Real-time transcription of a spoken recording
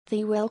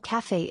The Well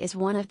Cafe is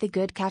one of the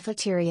good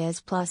cafeterias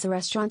plus a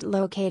restaurant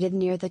located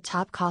near the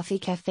Top Coffee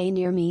Cafe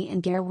near me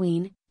in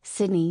Garween,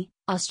 Sydney,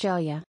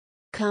 Australia.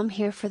 Come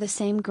here for the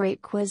same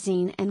great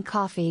cuisine and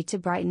coffee to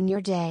brighten your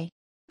day.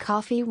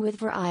 Coffee with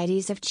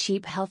varieties of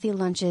cheap healthy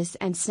lunches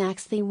and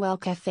snacks. The Well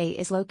Cafe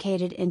is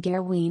located in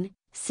Garween,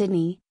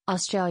 Sydney,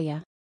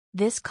 Australia.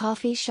 This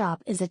coffee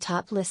shop is a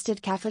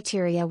top-listed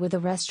cafeteria with a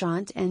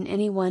restaurant, and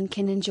anyone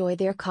can enjoy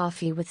their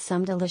coffee with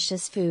some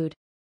delicious food.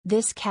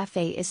 This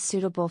cafe is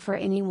suitable for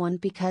anyone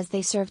because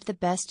they serve the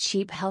best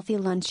cheap healthy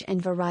lunch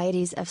and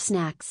varieties of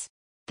snacks.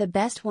 The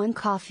best one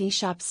coffee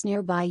shops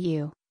nearby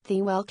you.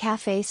 The Well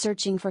Cafe.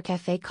 Searching for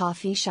cafe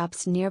coffee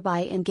shops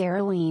nearby in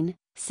Garween,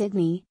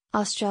 Sydney,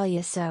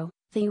 Australia. So,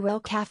 The Well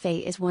Cafe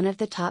is one of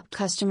the top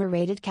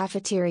customer-rated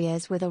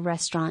cafeterias with a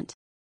restaurant.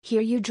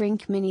 Here you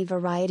drink many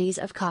varieties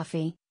of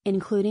coffee,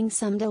 including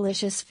some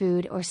delicious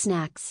food or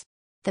snacks.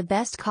 The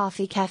best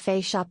coffee cafe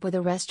shop with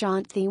a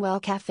restaurant. The Well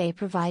Cafe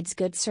provides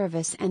good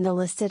service and the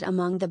listed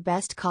among the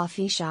best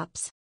coffee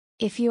shops.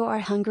 If you are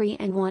hungry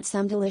and want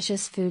some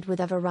delicious food with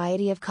a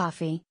variety of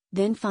coffee,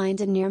 then find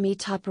a near me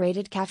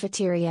top-rated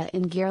cafeteria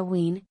in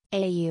Garween,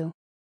 AU.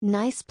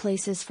 Nice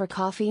places for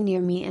coffee near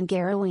me in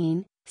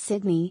Garween,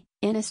 Sydney,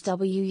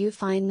 NSW. You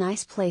find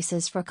nice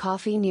places for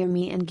coffee near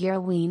me in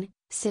Garween,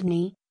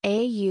 Sydney,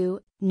 AU.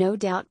 No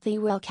doubt The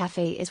Well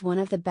Cafe is one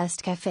of the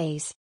best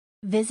cafes.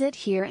 Visit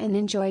here and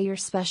enjoy your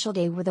special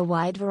day with a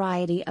wide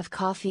variety of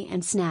coffee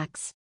and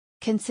snacks.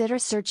 Consider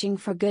searching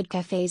for good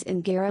cafes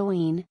in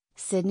Garween,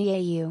 Sydney,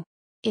 AU.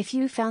 If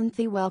you found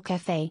The Well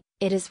Cafe,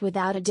 it is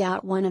without a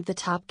doubt one of the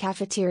top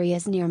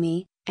cafeterias near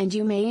me, and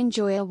you may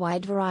enjoy a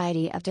wide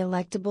variety of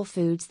delectable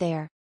foods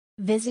there.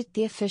 Visit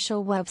the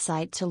official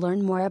website to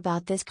learn more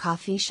about this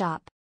coffee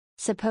shop.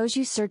 Suppose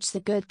you search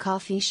the good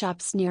coffee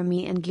shops near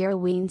me in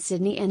Garween,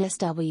 Sydney,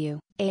 NSW,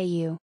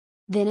 AU.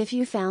 Then if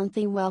you found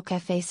The Well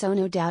Cafe, so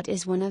no doubt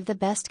is one of the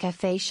best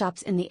cafe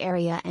shops in the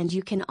area, and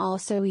you can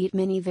also eat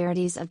many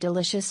varieties of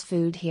delicious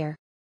food here.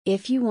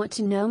 If you want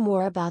to know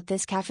more about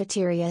this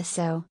cafeteria,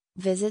 so,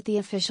 visit the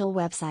official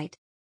website.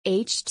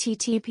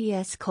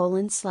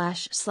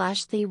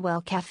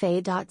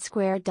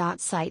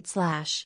 https://thewellcafe.square.site/